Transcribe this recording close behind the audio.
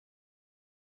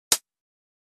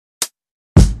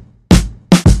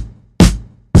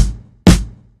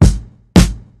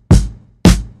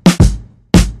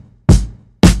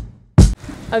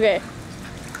Okay.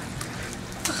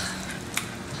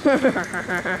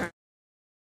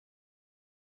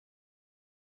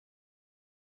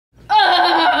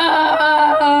 Oh!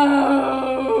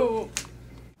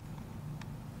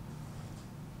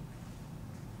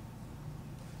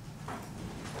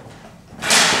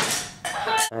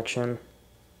 Action.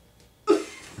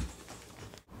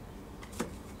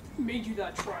 Made you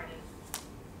that trident.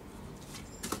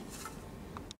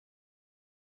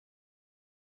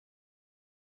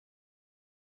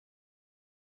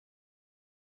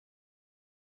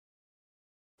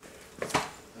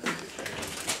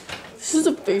 This is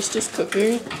a face just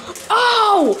cooking.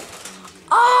 Ow!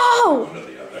 Ow!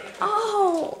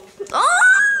 Ow!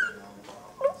 Ah!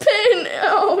 Pin!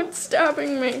 Ow, it's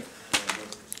stabbing me.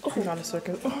 Hang on a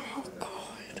second. Oh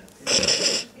god.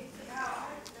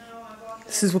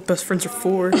 This is what best friends are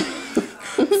for.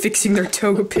 Fixing their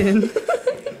toga pin.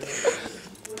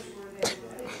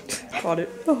 Got it.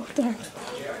 Oh, darn.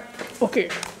 Okay.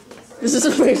 This is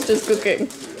a face just cooking.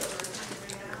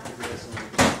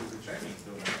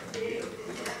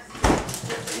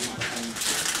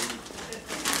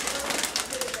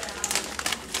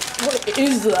 What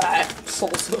is that?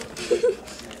 Salsa.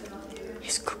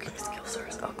 His cooking skills are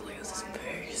as ugly as his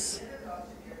face.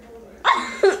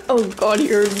 Oh god, he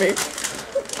heard me.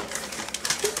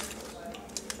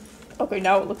 Okay,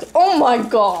 now it looks. Oh my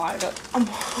god! I'm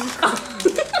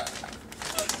hungry.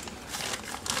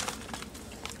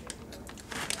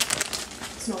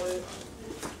 It's not it.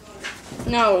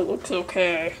 Now it looks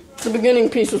okay. The beginning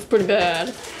piece was pretty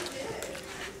bad.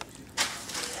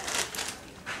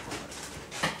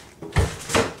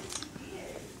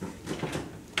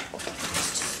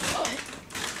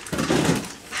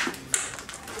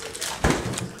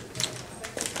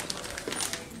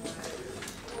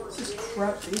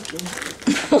 Crap bacon.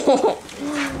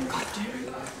 God damn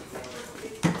it.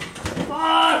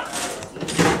 Fuck!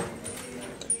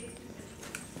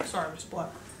 Sorry, I'm just black.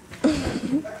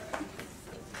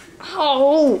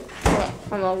 Oh!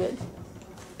 I'm all good.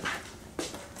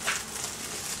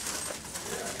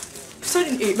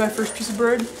 Poseidon ate my first piece of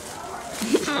bread.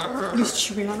 He's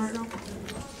chewing on it right now.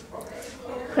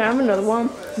 Can I have another one?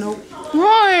 Nope.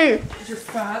 Why? Because you're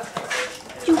fat.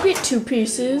 You get 2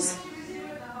 pieces.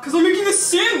 Because I'm making a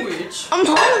sandwich. I'm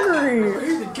hungry. Hey,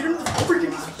 then get him the freaking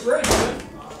piece of bread, man.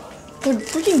 They're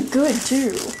freaking good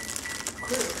too.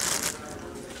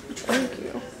 Thank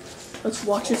you. Let's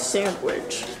watch a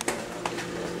sandwich.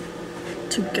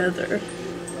 Together.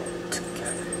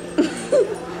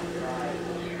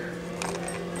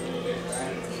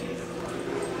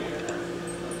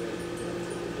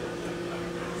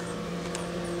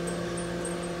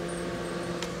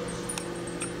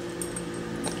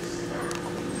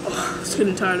 I was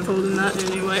getting tired of holding that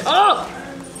anyway. Oh!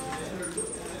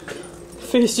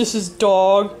 Face just his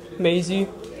dog, Maisie.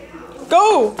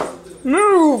 Go!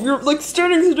 Move! You're like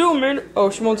standing still, man. Oh,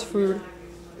 she wants food.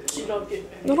 She don't get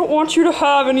me. I don't want you to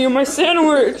have any of my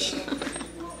sandwich.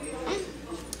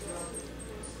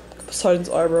 Poseidon's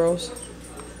eyebrows.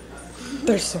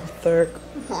 They're so thick.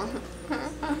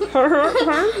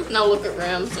 Now look at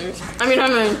Ramses. I mean,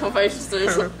 how face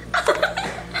this.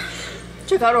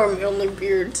 Check out our only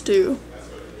beards too.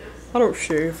 I don't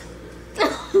shave.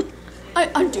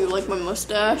 I do like my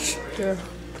mustache. Yeah.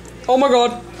 Oh my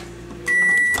god.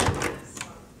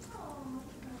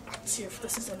 Let's see if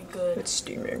this is any good. It's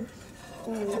steaming.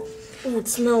 Oh, it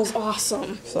smells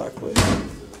awesome. Exactly.